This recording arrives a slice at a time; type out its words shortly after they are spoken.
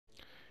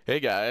Hey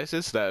guys,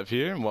 it's Dev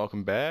here, and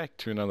welcome back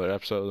to another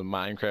episode of the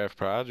Minecraft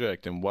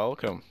Project, and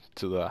welcome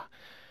to the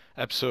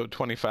episode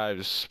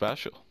 25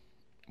 special.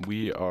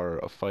 We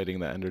are fighting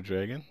the Ender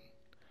Dragon,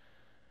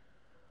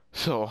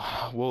 so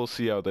we'll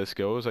see how this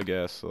goes, I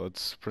guess. So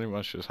let's pretty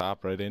much just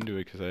hop right into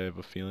it, because I have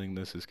a feeling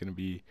this is going to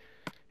be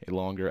a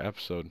longer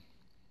episode,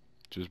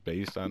 just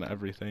based on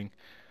everything.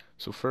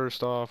 So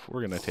first off,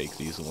 we're going to take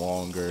these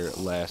longer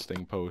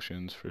lasting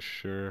potions for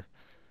sure.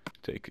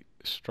 Take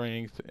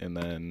strength, and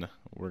then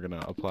we're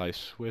gonna apply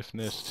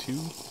swiftness too,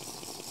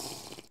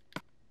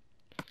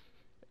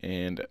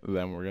 and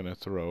then we're gonna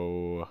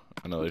throw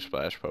another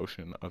splash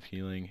potion of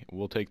healing.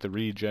 We'll take the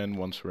regen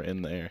once we're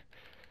in there,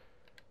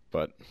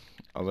 but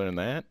other than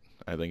that,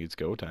 I think it's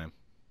go time.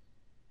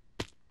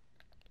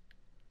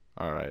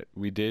 Alright,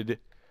 we did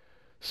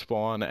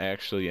spawn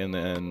actually in the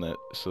end,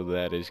 so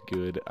that is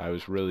good. I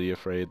was really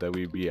afraid that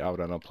we'd be out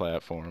on a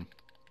platform.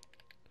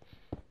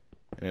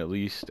 And at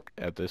least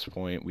at this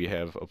point we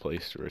have a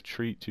place to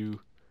retreat to.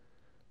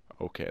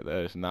 Okay, that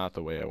is not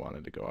the way I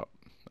wanted to go up.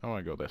 I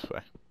want to go this way.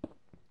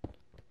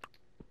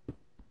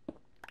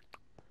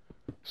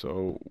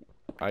 So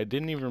I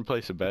didn't even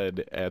place a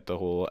bed at the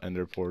whole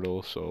ender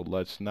portal, so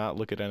let's not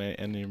look at any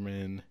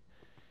endermen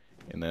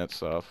and that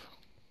stuff.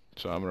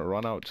 So I'm going to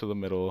run out to the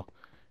middle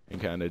and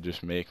kind of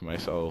just make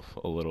myself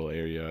a little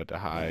area to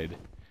hide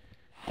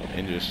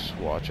and just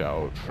watch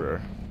out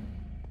for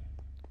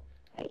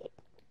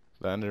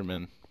the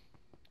enderman.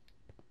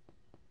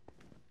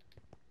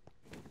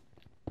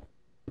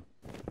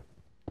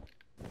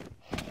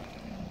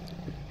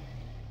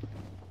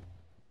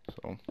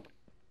 So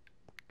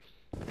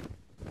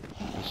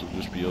this will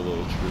just be a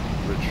little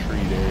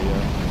retreat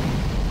area.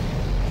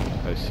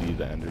 I see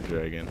the ender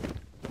dragon.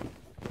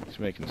 He's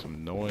making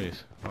some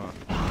noise. Huh.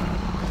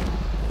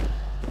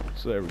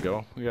 So there we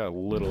go. We got a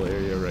little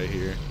area right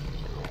here.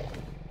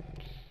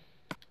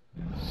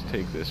 Let's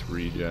take this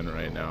regen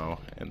right now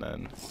and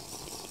then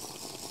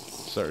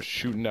start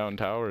shooting down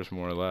towers,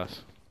 more or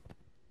less.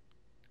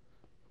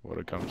 What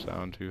it comes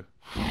down to.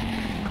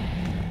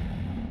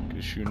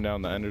 Because shooting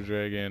down the ender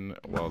dragon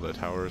while the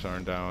towers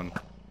aren't down,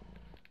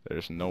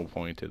 there's no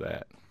point to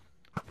that.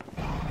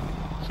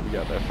 So we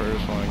got that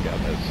first one, got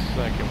that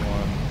second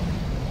one.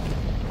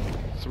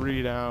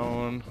 3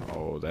 down.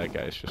 Oh, that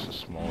guy's just a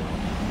small one.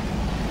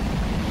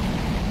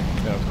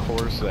 And of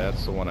course,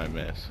 that's the one I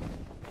miss.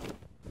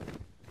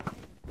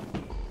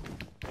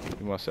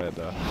 He must have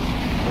the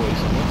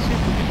poison. Let's see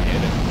if we can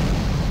hit him.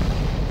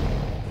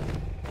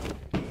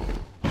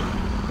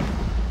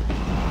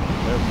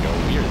 There we go.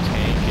 We are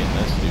tanking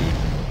this dude.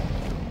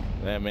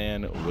 That man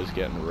was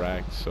getting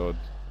wrecked, so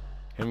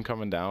him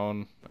coming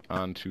down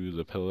onto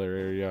the pillar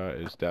area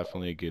is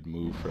definitely a good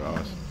move for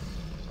us.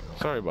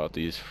 Sorry about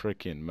these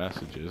freaking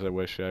messages. I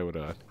wish I would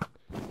have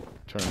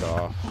turned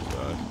off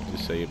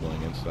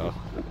disabling and stuff.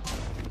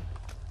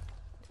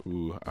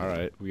 Ooh,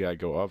 alright. We gotta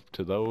go up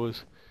to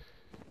those,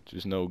 which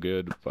is no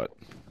good, but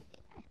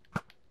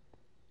I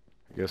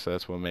guess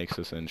that's what makes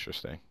this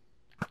interesting.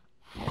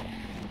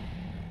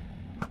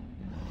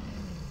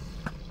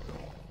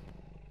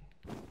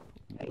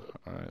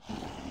 Alright.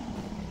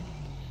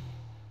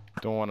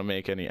 Don't want to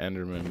make any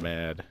endermen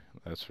mad,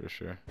 that's for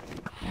sure.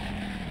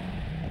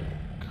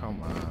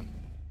 Come on.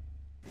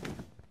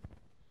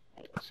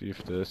 See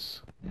if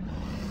this...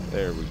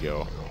 There we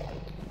go.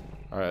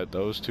 Alright,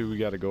 those two we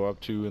gotta go up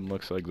to, and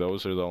looks like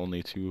those are the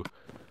only two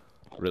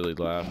really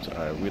left.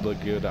 Alright, we look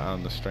good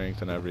on the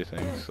strength and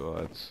everything, so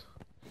let's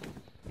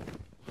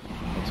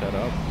head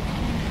up.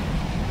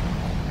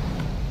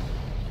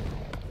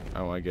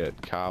 I want to get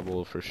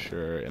cobble for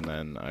sure, and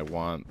then I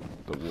want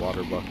the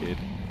water bucket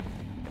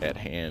at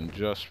hand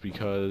just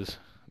because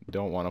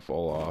don't want to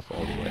fall off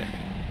all the way.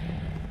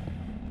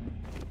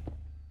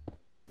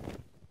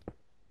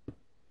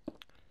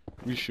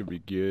 We should be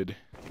good.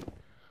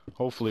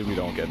 Hopefully we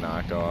don't get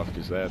knocked off,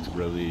 because that's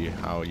really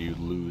how you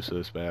lose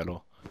this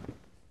battle.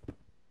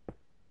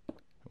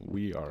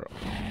 We are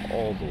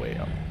all the way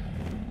up.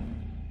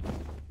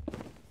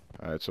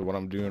 Alright, so what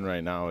I'm doing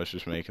right now is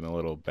just making a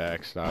little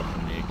backstop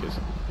for me, because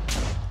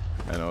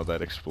I know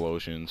that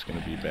explosion's going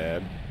to be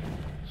bad.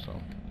 So,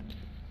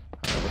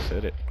 alright, let's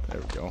hit it.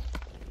 There we go.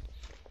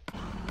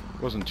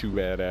 Wasn't too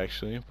bad,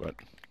 actually, but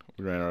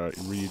we ran out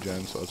of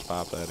regen, so let's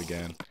pop that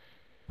again.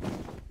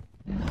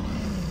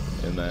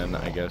 And then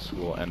I guess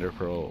we'll ender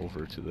pearl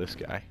over to this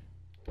guy.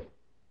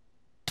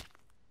 There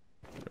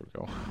we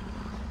go.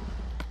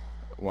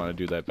 Want to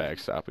do that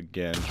backstop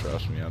again,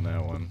 trust me on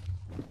that one.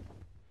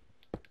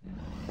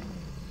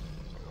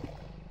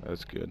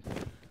 That's good.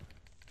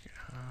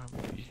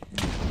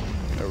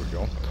 There we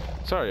go.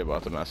 Sorry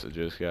about the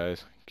messages,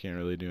 guys. Can't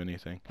really do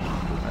anything.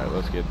 Alright,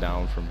 let's get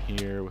down from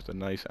here with a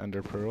nice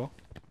ender pearl.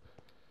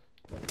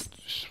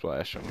 Just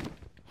splash them.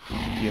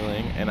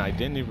 Healing, and I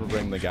didn't even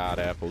bring the god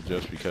apple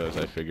just because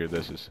I figured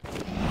this would be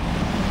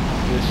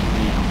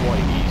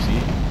quite easy,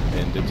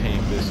 and to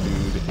tame this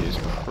dude is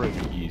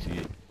pretty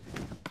easy.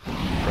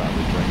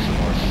 Probably bring some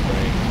more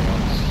strength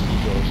once he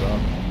goes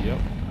up. Yep.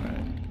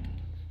 Alright.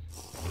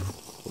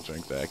 We'll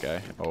drink that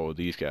guy. Oh,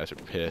 these guys are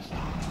pissed.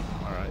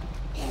 Alright.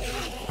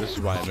 This is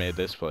why I made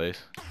this place.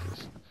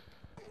 'Cause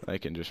I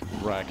can just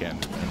wreck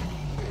Enderman.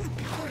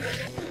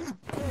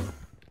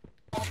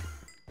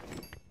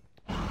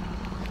 There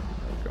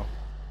we go.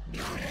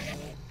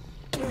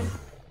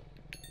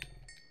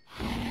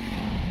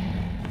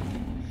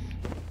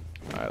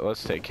 Alright,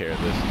 let's take care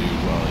of this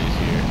dude while he's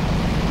here.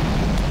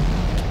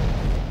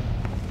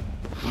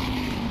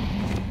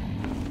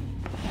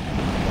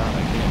 God,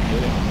 I can't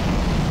get him.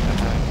 What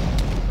the heck?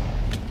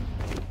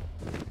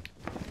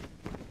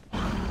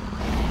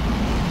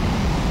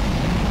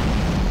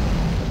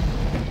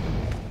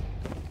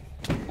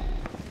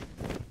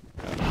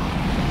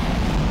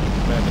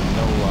 I'm having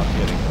no luck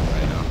getting him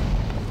right now.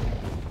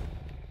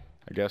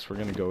 I guess we're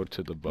gonna go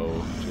to the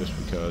bow just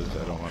because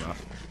I don't wanna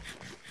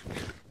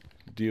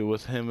deal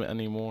with him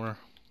anymore.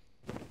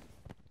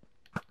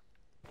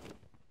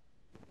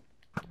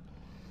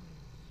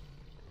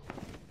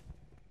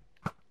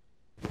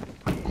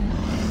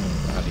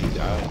 God, he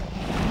died.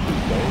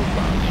 His bow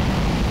found me.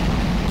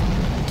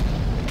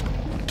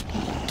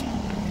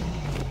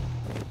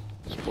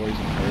 This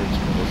poison hurts,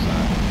 but it's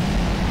not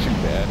too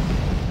bad.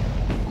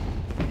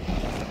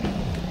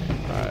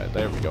 Alright,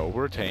 there we go.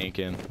 We're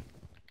tanking.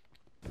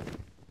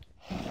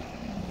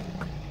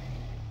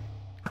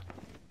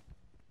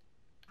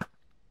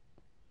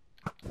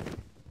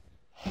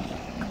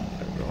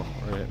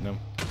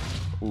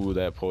 Ooh,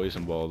 that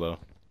poison ball though.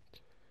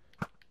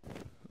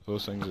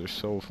 Those things are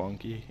so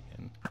funky.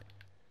 And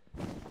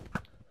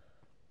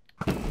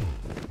alright,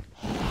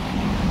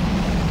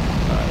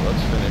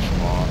 let's finish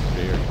them off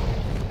here.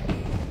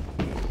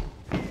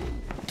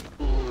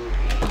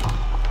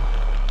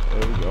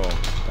 There we go.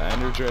 The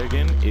Ender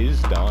Dragon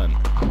is done.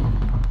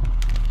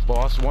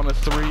 Boss 1 of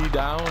 3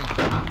 down.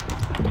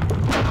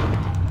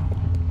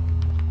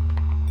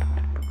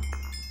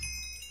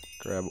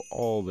 Grab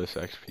all this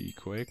XP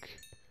quick.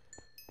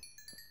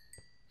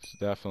 It's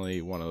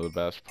definitely one of the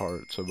best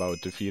parts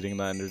about defeating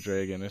the Ender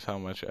Dragon is how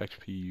much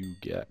XP you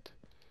get.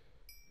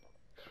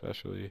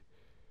 Especially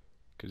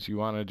because you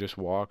want to just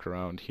walk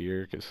around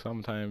here, because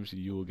sometimes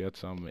you will get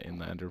some in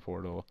the Ender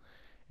Portal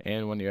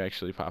and when you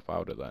actually pop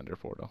out of the Ender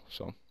Portal.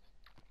 So,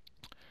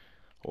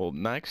 well,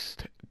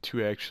 next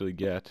to actually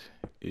get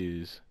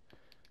is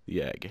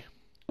the egg,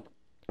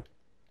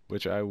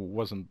 which I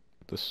wasn't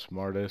the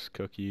smartest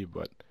cookie,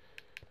 but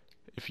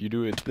if you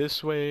do it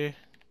this way,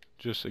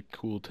 just a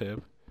cool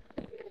tip.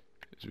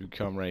 You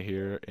come right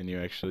here and you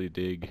actually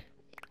dig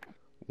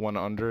one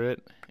under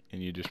it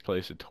and you just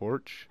place a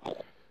torch,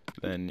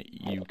 then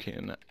you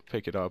can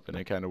pick it up and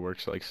it kind of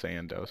works like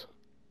sand does.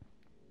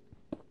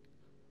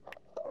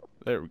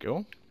 There we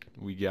go.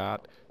 We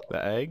got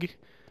the egg.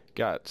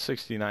 Got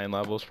 69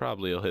 levels.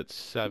 Probably will hit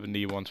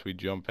 70 once we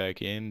jump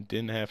back in.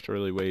 Didn't have to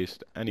really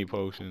waste any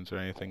potions or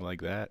anything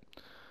like that.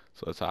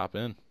 So let's hop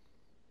in.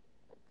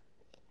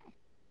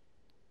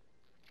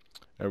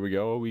 There we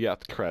go. We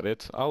got the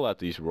credits. I'll let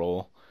these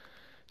roll.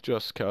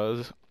 Just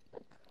cause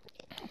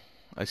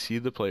I see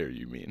the player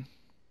you mean.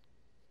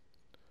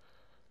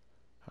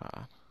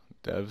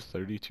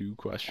 Dev32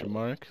 question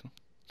mark.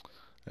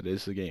 That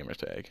is the gamer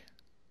tag.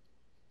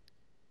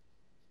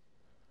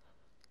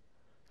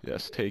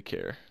 Yes, take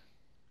care.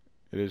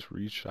 It has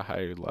reached a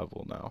higher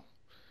level now.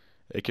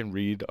 It can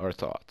read our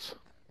thoughts.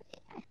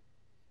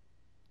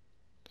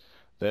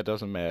 That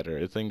doesn't matter.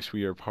 It thinks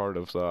we are part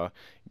of the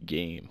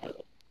game.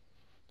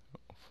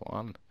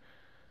 Fun.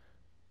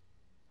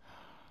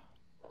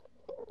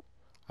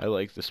 I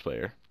like this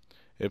player.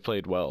 It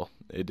played well.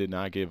 It did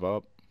not give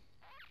up.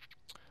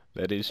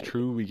 That is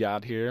true. We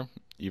got here,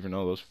 even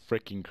though those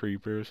freaking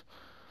creepers.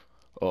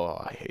 Oh,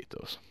 I hate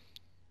those.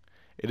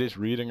 It is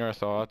reading our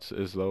thoughts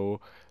as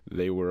though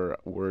they were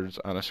words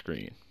on a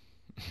screen.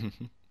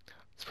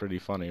 It's pretty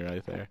funny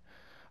right there.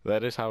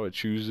 That is how it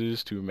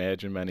chooses to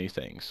imagine many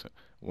things,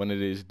 when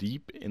it is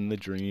deep in the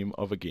dream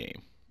of a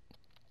game.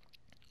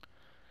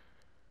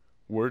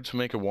 Words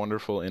make a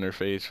wonderful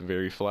interface,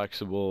 very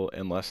flexible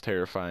and less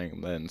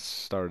terrifying than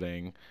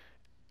staring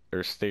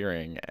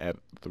at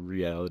the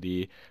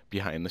reality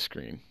behind the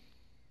screen.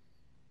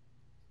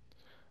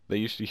 They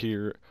used to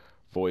hear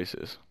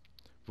voices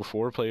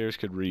before players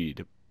could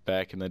read,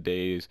 back in the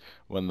days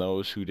when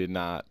those who did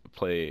not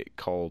play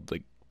called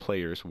the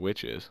players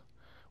witches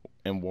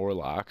and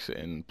warlocks,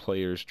 and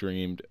players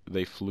dreamed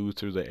they flew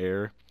through the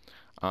air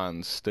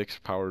on sticks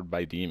powered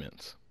by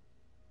demons.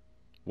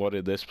 What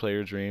did this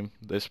player dream?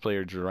 This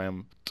player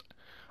dreamt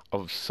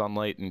of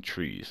sunlight and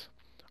trees,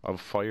 of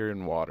fire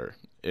and water.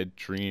 It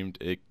dreamt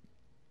it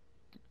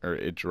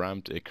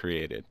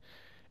created,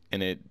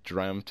 and it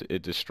dreamt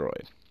it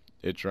destroyed.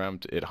 It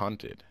dreamt it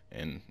hunted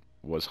and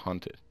was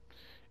hunted.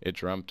 It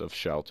dreamt of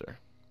shelter.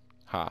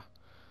 Ha.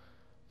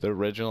 The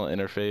original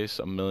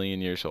interface,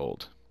 1,000,000 years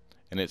old,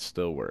 and it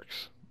still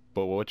works.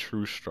 But what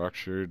true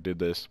structure did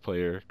this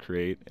player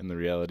create in the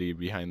reality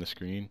behind the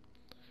screen?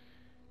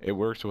 It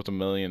worked with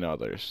 1,000,000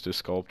 others to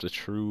sculpt a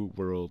true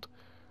world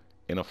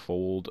in a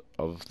fold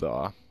of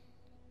the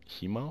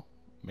hemo,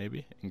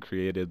 maybe, and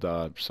created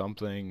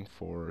something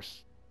for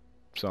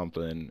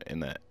something in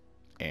that.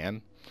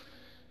 And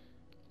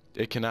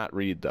it cannot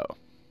read, though.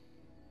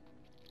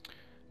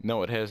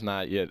 No, it has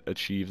not yet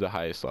achieved the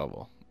highest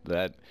level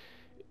that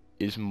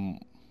is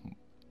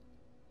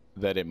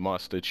that it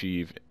must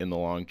achieve in the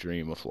long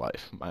dream of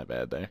life. My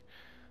bad there.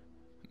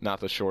 Not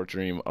the short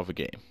dream of a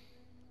game.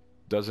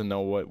 Doesn't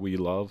know what we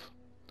love,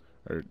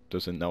 or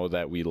doesn't know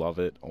that we love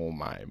it. Oh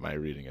my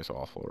reading is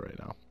awful right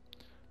now.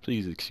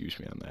 Please excuse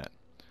me on that.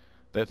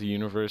 That the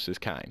universe is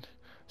kind.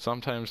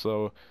 Sometimes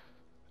though,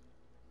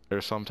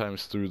 or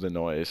sometimes through the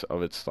noise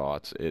of its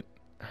thoughts, it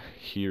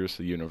hears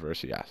the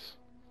universe, yes.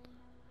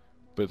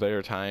 But there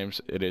are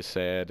times it is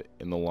sad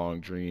in the long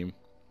dream.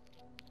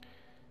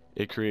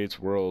 It creates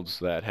worlds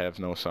that have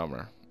no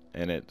summer,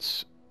 and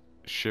it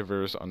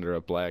shivers under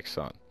a black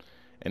sun,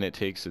 and it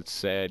takes its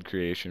sad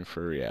creation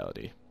for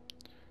reality.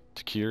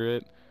 To cure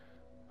it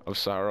of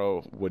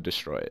sorrow would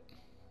destroy it.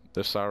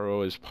 The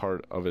sorrow is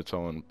part of its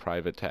own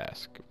private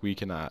task. We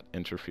cannot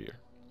interfere.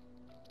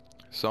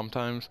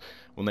 Sometimes,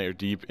 when they are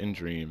deep in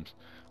dreams,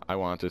 I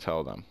want to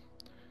tell them.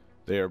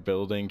 They are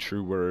building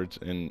true words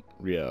in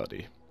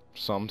reality.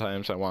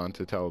 Sometimes I want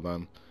to tell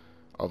them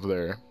of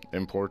their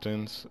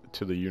importance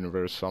to the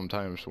universe.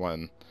 Sometimes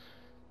when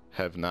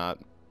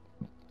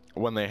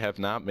they have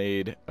not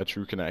made a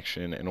true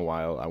connection in a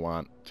while, I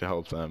want to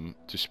help them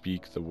to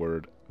speak the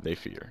word they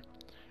fear.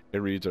 It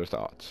reads our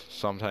thoughts.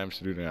 Sometimes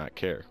I do not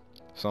care.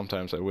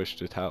 Sometimes I wish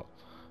to tell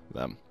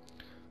them.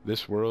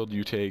 This world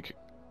you take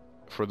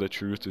for the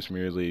truth is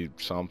merely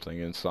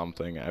something and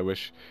something. I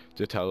wish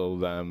to tell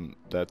them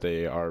that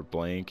they are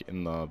blank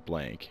in the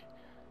blank.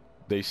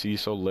 They see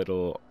so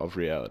little of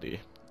reality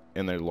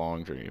in their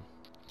long dream,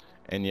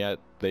 and yet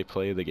they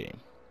play the game.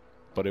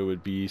 But it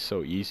would be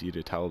so easy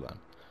to tell them.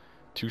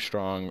 Too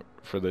strong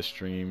for this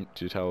dream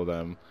to tell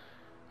them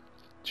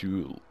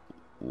to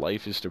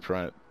life is to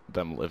prevent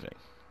them living.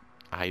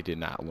 I did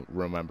not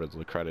remember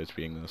the credits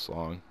being this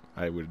long.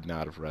 I would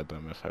not have read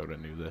them if I would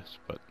have knew this,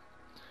 but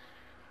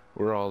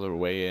we're all the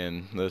way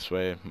in this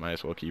way, might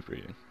as well keep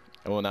reading.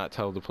 I will not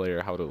tell the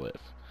player how to live.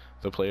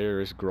 The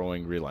player is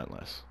growing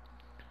relentless.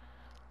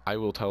 I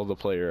will tell the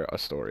player a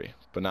story,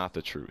 but not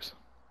the truth.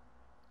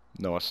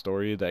 No, a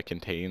story that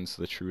contains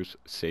the truth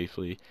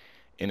safely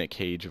in a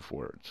cage of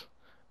words,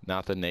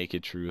 not the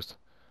naked truth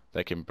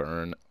that can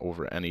burn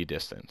over any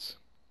distance.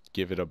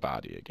 Give it a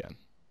body again.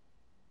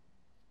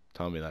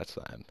 Tell me that's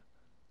the end.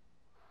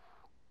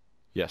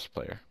 Yes,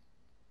 player.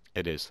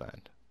 It is the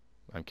end.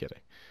 I'm kidding.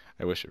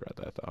 I wish you read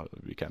that. I thought it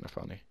would be kind of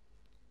funny.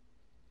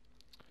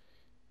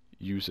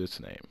 Use its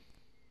name.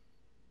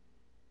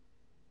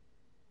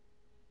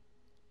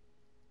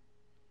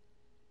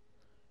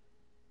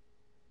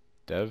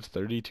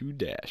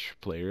 Dev32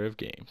 player of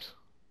games.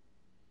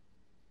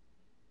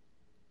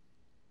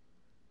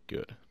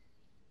 Good.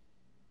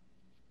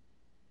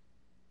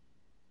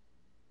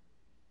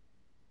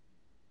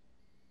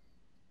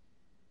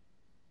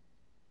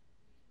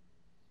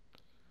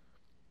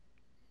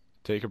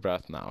 Take a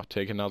breath now.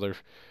 Take another.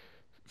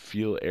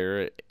 Feel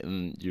air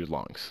in your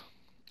lungs.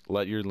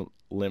 Let your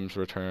limbs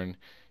return.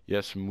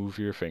 Yes, move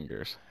your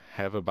fingers.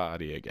 Have a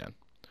body again.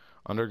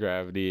 Under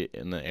gravity,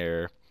 in the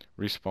air,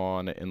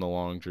 respawn in the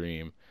long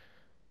dream.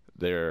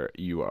 There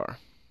you are.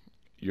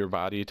 Your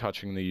body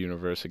touching the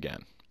universe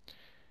again.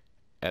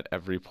 At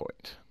every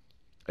point.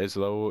 As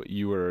though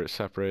you were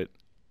separate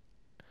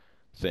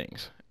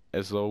things.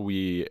 As though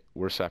we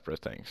were separate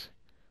things.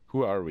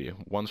 Who are we?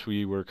 Once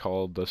we were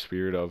called the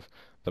spirit of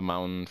the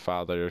mountain,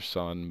 father,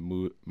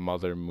 sun,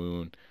 mother,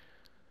 moon,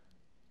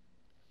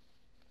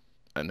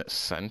 and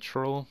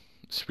central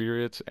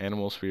spirits,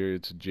 animal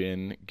spirits,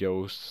 jinn,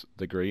 ghosts,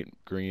 the great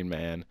green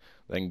man,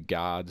 then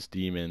gods,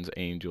 demons,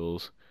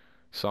 angels,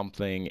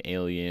 something,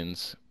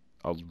 aliens,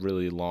 a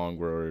really long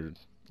word,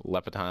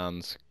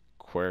 leptons,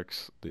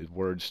 quirks. The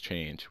words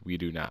change. We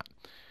do not.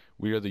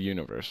 We are the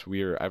universe.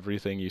 We are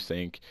everything you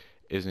think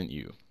isn't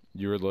you.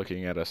 You are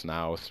looking at us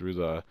now through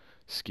the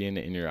skin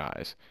in your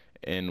eyes.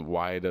 And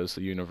why does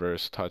the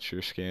universe touch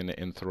your skin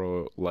and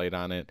throw light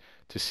on it?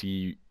 To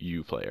see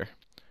you, player.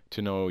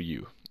 To know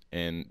you.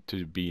 And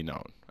to be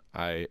known.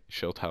 I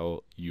shall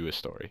tell you a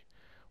story.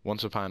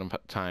 Once upon a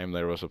time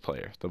there was a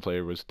player. The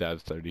player was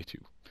Dev32.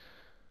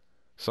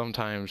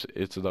 Sometimes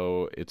it's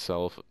though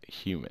itself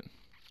human.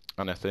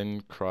 On a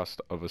thin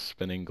crust of a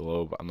spinning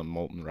globe on the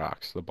molten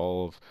rocks. The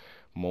ball of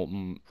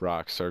molten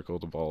rock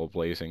circled a ball of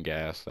blazing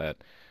gas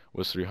that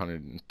was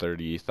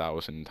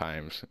 330,000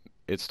 times.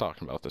 It's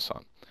talking about the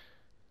sun.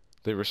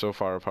 They were so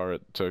far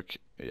apart, the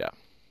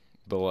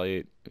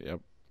light,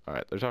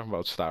 Alright, they're talking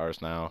about stars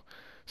now.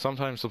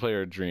 Sometimes the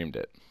player dreamed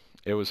it.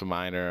 It was a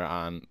minor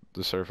on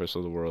the surface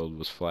of the world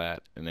was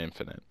flat and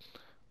infinite.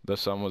 The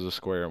sun was a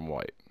square and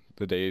white.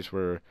 The days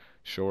were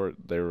short,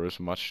 there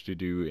was much to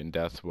do, and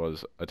death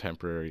was a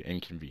temporary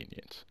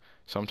inconvenience.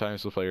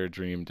 Sometimes the player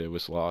dreamed it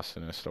was lost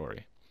in a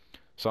story.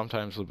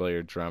 Sometimes the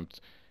player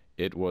dreamt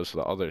it was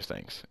the other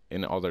things,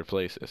 in other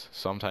places.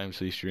 Sometimes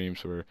these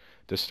dreams were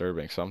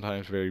disturbing,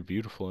 sometimes very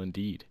beautiful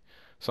indeed.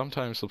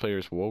 Sometimes the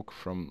players woke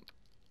from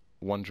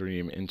one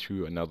dream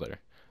into another,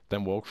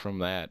 then woke from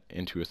that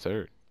into a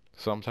third.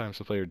 Sometimes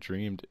the player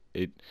dreamed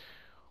it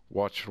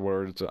watched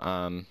words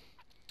on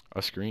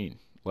a screen.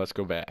 Let's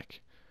go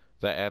back.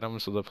 The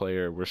atoms of the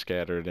player were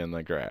scattered in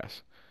the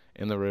grass,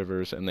 in the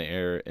rivers, in the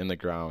air, in the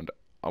ground.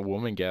 A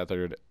woman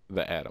gathered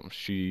the atoms.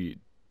 She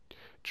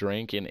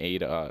drank and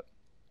ate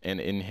and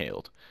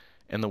inhaled,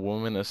 and the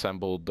woman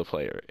assembled the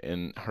player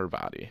in her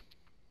body.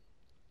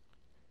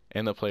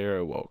 And the player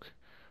awoke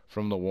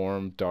from the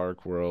warm,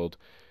 dark world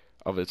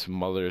of its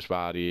mother's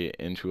body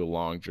into a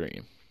long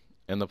dream.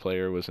 And the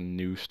player was a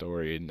new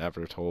story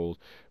never told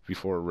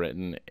before,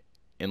 written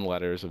in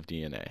letters of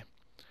DNA.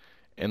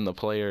 And the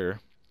player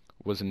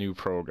was a new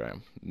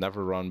program,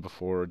 never run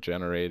before,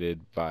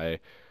 generated by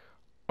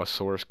a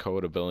source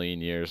code a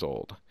billion years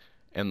old.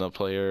 And the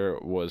player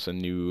was a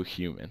new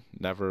human,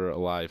 never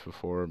alive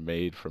before,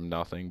 made from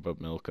nothing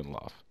but milk and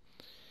love.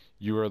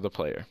 You are the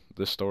player,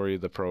 the story,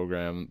 the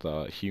program,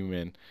 the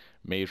human,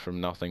 made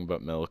from nothing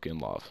but milk and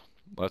love.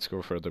 Let's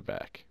go further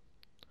back.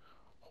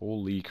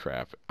 Holy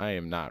crap, I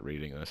am not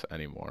reading this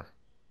anymore.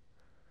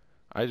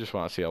 I just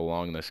want to see how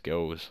long this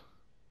goes.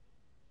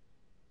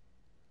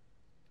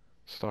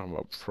 It's talking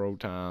about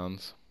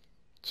protons.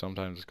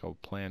 Sometimes it's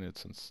called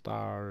planets and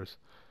stars.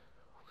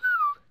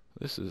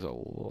 This is a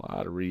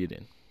lot of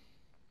reading.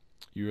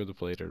 You are the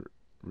player,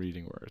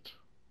 reading words.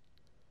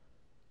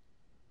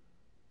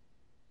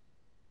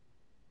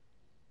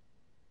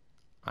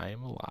 I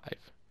am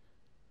alive.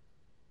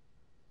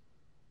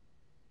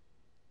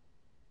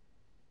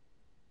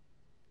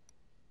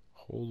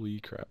 Holy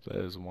crap, that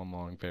is one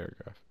long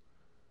paragraph.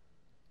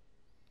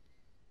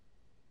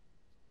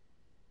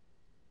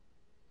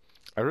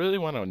 I really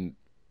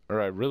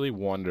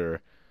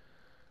wonder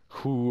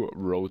who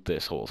wrote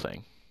this whole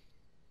thing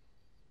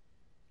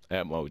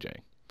at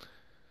Mojang.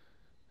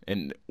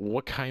 And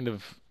what kind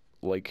of,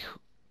 like,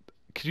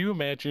 could you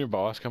imagine your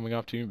boss coming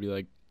up to you and be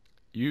like,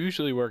 you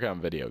usually work on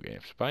video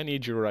games, but I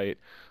need you to write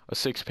a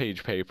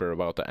 6-page paper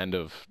about the end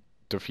of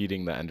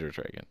defeating the Ender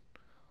Dragon.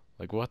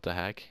 Like, what the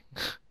heck?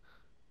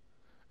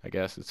 I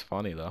guess it's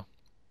funny, though.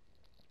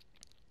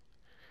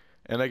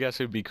 And I guess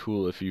it'd be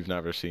cool if you've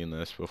never seen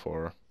this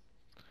before.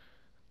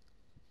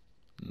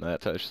 And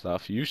that type of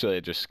stuff. Usually I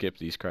just skip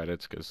these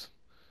credits because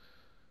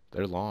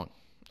they're long.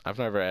 I've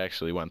never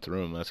actually went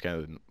through them. That's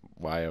kind of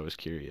why I was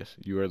curious.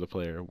 You are the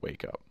player.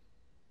 Wake up.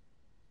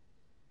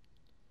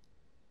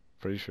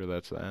 Pretty sure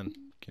that's the end.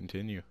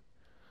 Continue.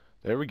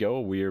 There we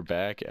go. We are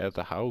back at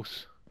the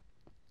house.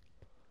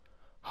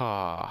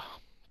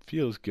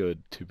 Feels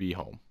good to be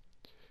home.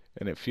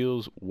 And it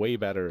feels way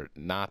better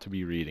not to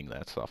be reading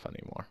that stuff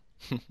anymore.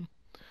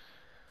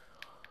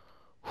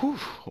 Whew.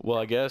 Well,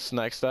 I guess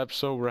next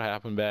episode we're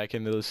hopping back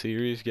into the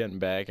series, getting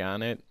back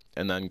on it,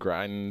 and then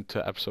grinding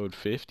to episode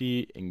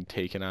 50 and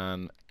taking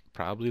on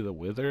probably the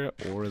Wither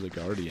or the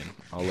Guardian.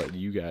 I'll let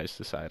you guys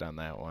decide on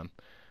that one.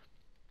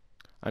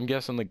 I'm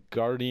guessing the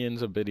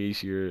Guardian's a bit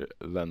easier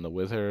than the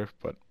Wither,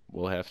 but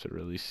we'll have to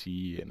really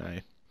see, and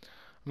I'm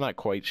not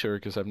quite sure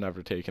because I've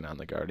never taken on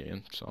the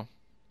Guardian, so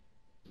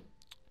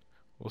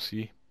we'll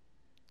see.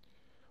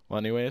 Well,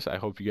 anyways, I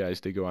hope you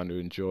guys did go on to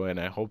enjoy, and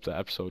I hope the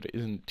episode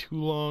isn't too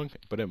long,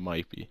 but it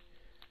might be.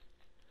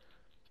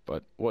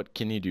 But what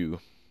can you do?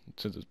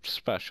 It's a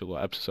special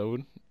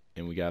episode,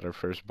 and we got our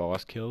first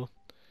boss kill,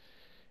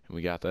 and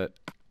we got that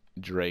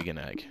dragon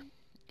egg.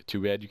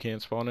 Too bad you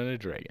can't spawn in a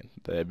dragon.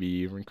 That'd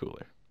be even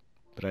cooler.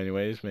 But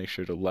anyways, make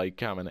sure to like,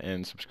 comment,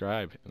 and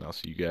subscribe, and I'll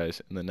see you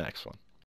guys in the next one.